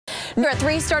We're at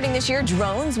 3 starting this year.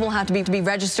 Drones will have to be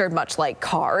registered much like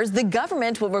cars. The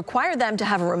government will require them to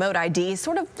have a remote ID,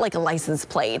 sort of like a license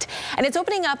plate. And it's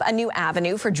opening up a new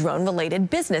avenue for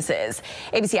drone-related businesses.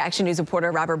 ABC Action News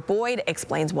reporter Robert Boyd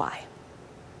explains why.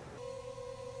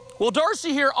 Well,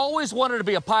 Darcy here always wanted to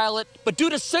be a pilot, but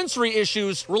due to sensory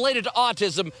issues related to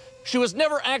autism, she was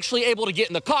never actually able to get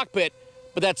in the cockpit,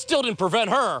 but that still didn't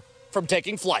prevent her from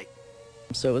taking flight.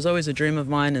 So it was always a dream of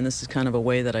mine, and this is kind of a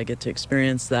way that I get to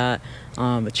experience that,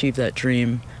 achieve that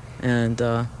dream, and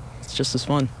it's just as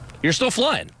fun. You're still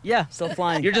flying? Yeah, still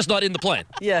flying. You're just not in the plane?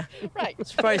 Yeah. Right.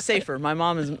 It's probably safer. My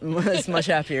mom is much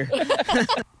happier.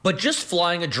 But just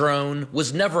flying a drone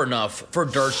was never enough for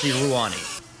Darcy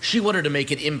Rouhani. She wanted to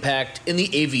make an impact in the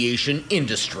aviation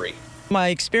industry. My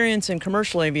experience in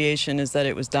commercial aviation is that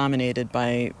it was dominated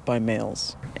by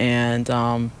males, and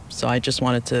so I just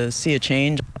wanted to see a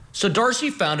change. So Darcy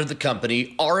founded the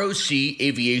company RoC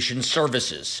Aviation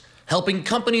Services, helping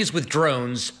companies with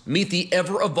drones meet the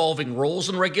ever-evolving rules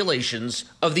and regulations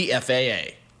of the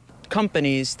FAA.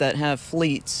 Companies that have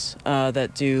fleets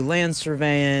that do land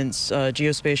surveillance,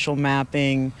 geospatial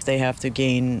mapping, they have to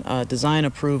gain design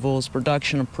approvals,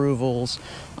 production approvals,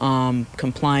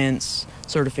 compliance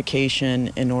certification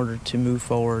in order to move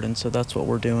forward, and so that's what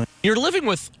we're doing. You're living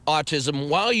with autism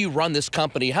while you run this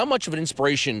company. How much of an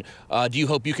inspiration do you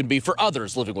hope you can be for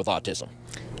others living with autism?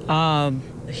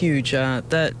 Huge.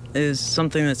 That is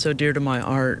something that's so dear to my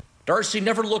heart. Darcy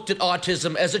never looked at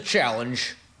autism as a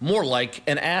challenge, more like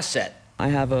an asset. I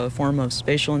have a form of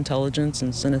spatial intelligence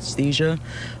and synesthesia,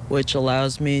 which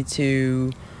allows me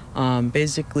to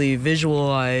basically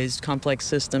visualize complex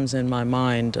systems in my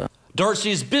mind.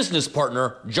 Darcy's business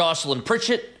partner, Jocelyn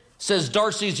Pritchett, says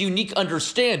Darcy's unique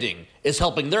understanding is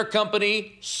helping their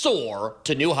company soar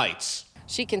to new heights.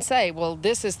 She can say, well,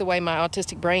 this is the way my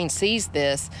autistic brain sees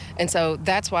this, and so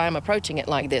that's why I'm approaching it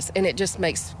like this, and it just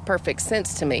makes perfect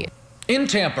sense to me. In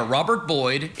Tampa, Robert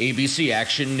Boyd, ABC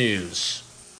Action News.